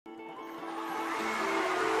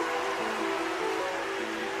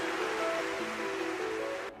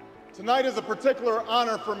Tonight is a particular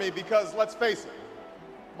honor for me because, let's face it,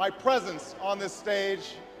 my presence on this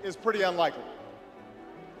stage is pretty unlikely.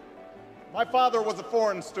 My father was a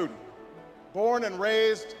foreign student, born and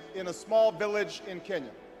raised in a small village in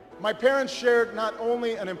Kenya. My parents shared not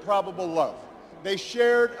only an improbable love, they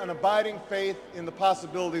shared an abiding faith in the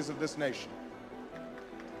possibilities of this nation.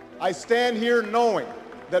 I stand here knowing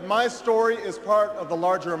that my story is part of the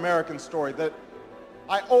larger American story, that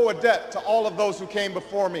I owe a debt to all of those who came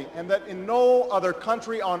before me, and that in no other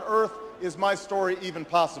country on earth is my story even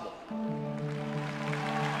possible.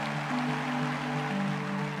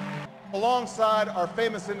 Alongside our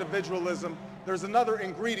famous individualism, there's another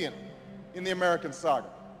ingredient in the American saga,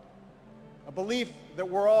 a belief that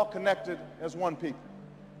we're all connected as one people.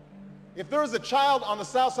 If there's a child on the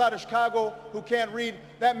south side of Chicago who can't read,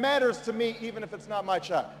 that matters to me even if it's not my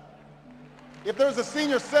child. If there's a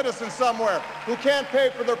senior citizen somewhere who can't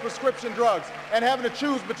pay for their prescription drugs and having to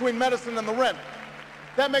choose between medicine and the rent,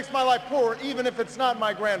 that makes my life poorer even if it's not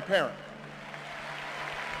my grandparent.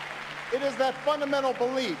 It is that fundamental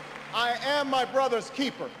belief, I am my brother's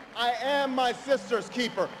keeper, I am my sister's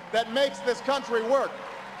keeper, that makes this country work.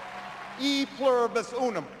 E pluribus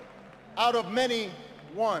unum, out of many,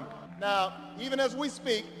 one. Now, even as we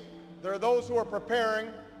speak, there are those who are preparing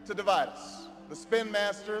to divide us. The spin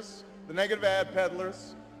masters, the negative ad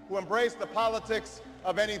peddlers, who embrace the politics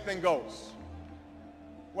of anything goes.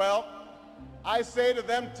 Well, I say to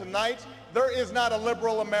them tonight, there is not a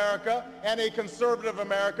liberal America and a conservative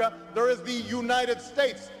America. There is the United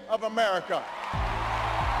States of America.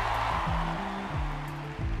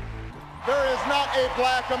 There is not a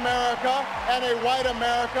black America and a white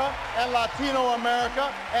America and Latino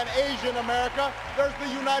America and Asian America. There's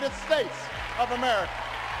the United States of America.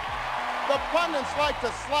 The pundits like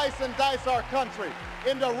to slice and dice our country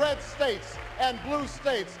into red states and blue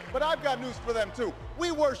states, but I've got news for them too.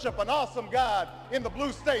 We worship an awesome God in the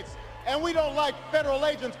blue states, and we don't like federal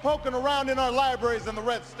agents poking around in our libraries in the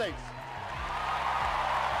red states.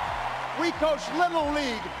 We coach Little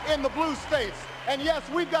League in the blue states, and yes,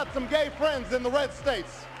 we've got some gay friends in the red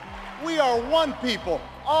states. We are one people,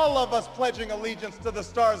 all of us pledging allegiance to the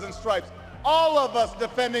Stars and Stripes, all of us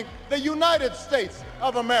defending the United States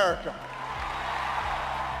of America.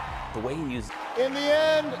 The way you use... In the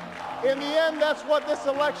end, that's what this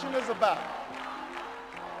election is about.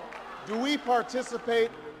 Do we participate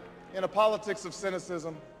in a politics of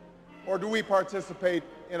cynicism, or do we participate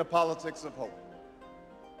in a politics of hope?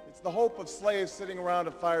 It's the hope of slaves sitting around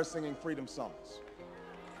a fire singing freedom songs.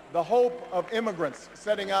 The hope of immigrants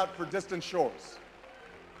setting out for distant shores.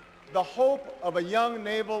 The hope of a young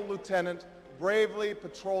naval lieutenant bravely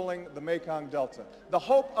patrolling the Mekong Delta. The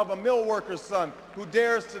hope of a mill worker's son who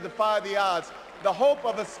dares to defy the odds. The hope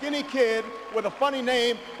of a skinny kid with a funny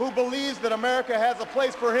name who believes that America has a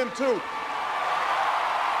place for him too.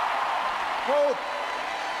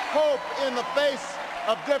 Hope in the face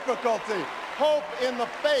of difficulty. Hope in the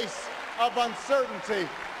face of uncertainty.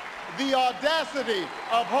 The audacity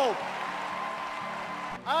of hope.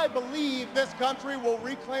 I believe this country will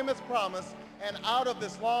reclaim its promise, and out of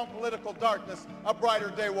this long political darkness, a brighter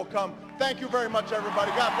day will come. Thank you very much,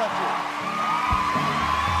 everybody. God bless you.